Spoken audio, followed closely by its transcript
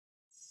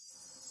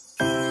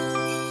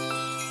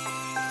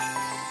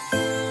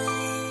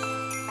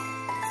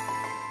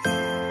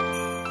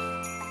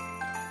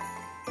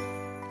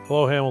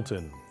Hello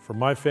Hamilton. From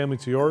my family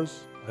to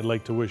yours, I'd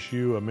like to wish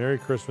you a Merry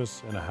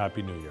Christmas and a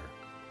Happy New Year.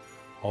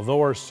 Although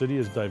our city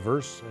is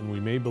diverse and we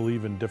may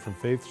believe in different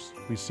faiths,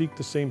 we seek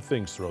the same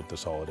things throughout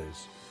this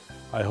holidays.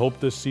 I hope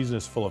this season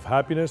is full of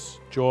happiness,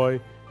 joy,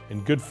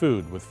 and good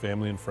food with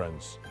family and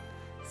friends.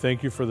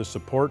 Thank you for the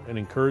support and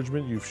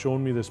encouragement you've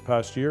shown me this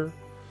past year,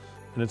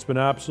 and it's been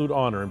an absolute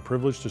honor and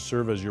privilege to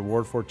serve as your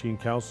Ward 14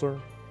 Councillor,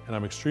 and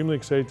I'm extremely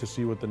excited to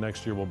see what the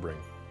next year will bring.